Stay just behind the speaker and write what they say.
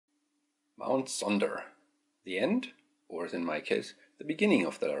Mt Sonder, the end, or as in my case, the beginning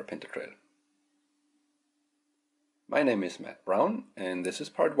of the Larapinta Trail. My name is Matt Brown, and this is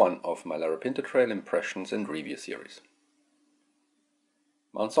part 1 of my Larapinta Trail impressions and review series.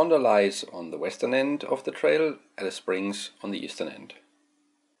 Mt Sonder lies on the western end of the trail, at the springs on the eastern end.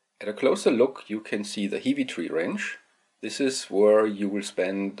 At a closer look you can see the Heavy Tree Range. This is where you will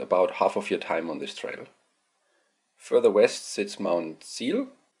spend about half of your time on this trail. Further west sits Mt Zeil,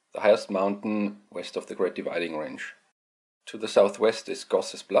 the highest mountain west of the Great Dividing Range. To the southwest is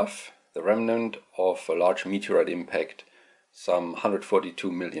Gosses Bluff, the remnant of a large meteorite impact some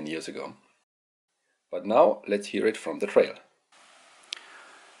 142 million years ago. But now let's hear it from the trail.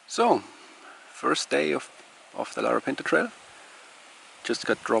 So, first day of the Larapinta Trail. Just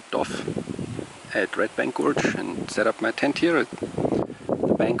got dropped off at Redbank Gorge and set up my tent here at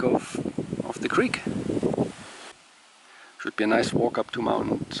the bank of the creek. Should be a nice walk up to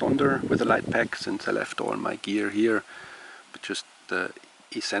Mt Sonder with a light pack, since I left all my gear here, but just the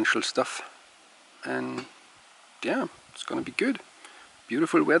essential stuff. And yeah, it's gonna be good.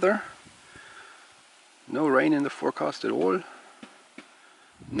 Beautiful weather, no rain in the forecast at all.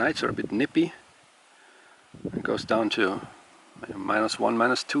 Nights are a bit nippy. It goes down to -1,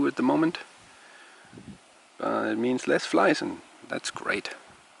 -2 at the moment. It means less flies, and that's great.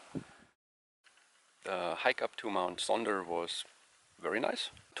 The hike up to Mt Sonder was very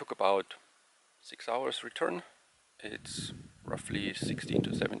nice. It took about 6 hours return. It's roughly 16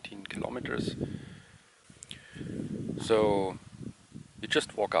 to 17 kilometers. So you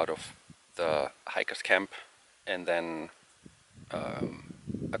just walk out of the hiker's camp and then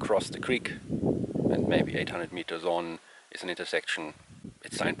across the creek, and maybe 800 meters on is an intersection.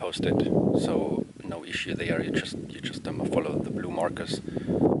 It's signposted, so no issue there. You just follow the blue markers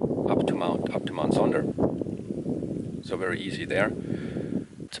up to Mt Sonder. So very easy there.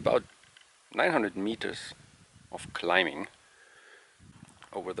 It's about 900 meters of climbing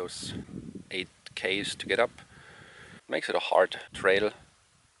over those 8 Ks to get up. Makes it a hard trail,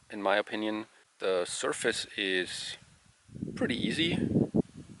 in my opinion. The surface is pretty easy.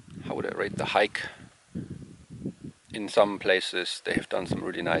 How would I rate the hike? In some places they have done some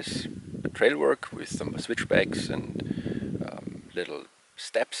really nice trail work with some switchbacks and little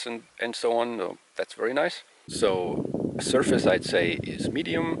steps and so on. So that's very nice. So surface, I'd say, is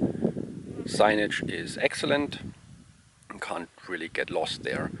medium. Signage is excellent. You can't really get lost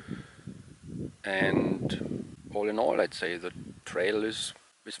there. And all in all, I'd say the trail is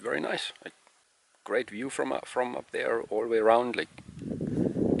very nice. Like, great view from up there all the way around. Like,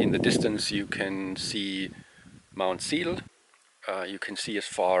 in the distance you can see Mt Zeil. You can see as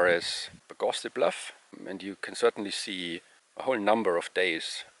far as the Gosses Bluff, and you can certainly see a whole number of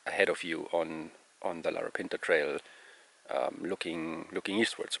days ahead of you on the Larapinta Trail, looking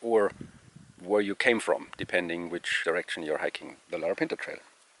eastwards, or where you came from, depending which direction you're hiking the Larapinta Trail.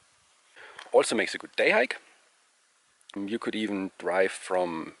 Also makes a good day hike. You could even drive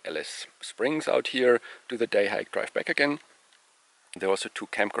from LS Springs out here, do the day hike, drive back again. There are also 2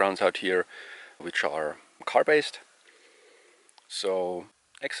 campgrounds out here which are car-based. So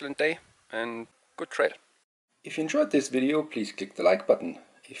excellent day and good trail. If you enjoyed this video, please click the like button.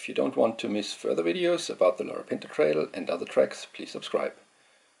 If you don't want to miss further videos about the Larapinta Trail and other treks, please subscribe.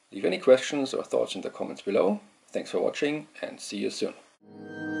 Leave any questions or thoughts in the comments below. Thanks for watching, and see you soon.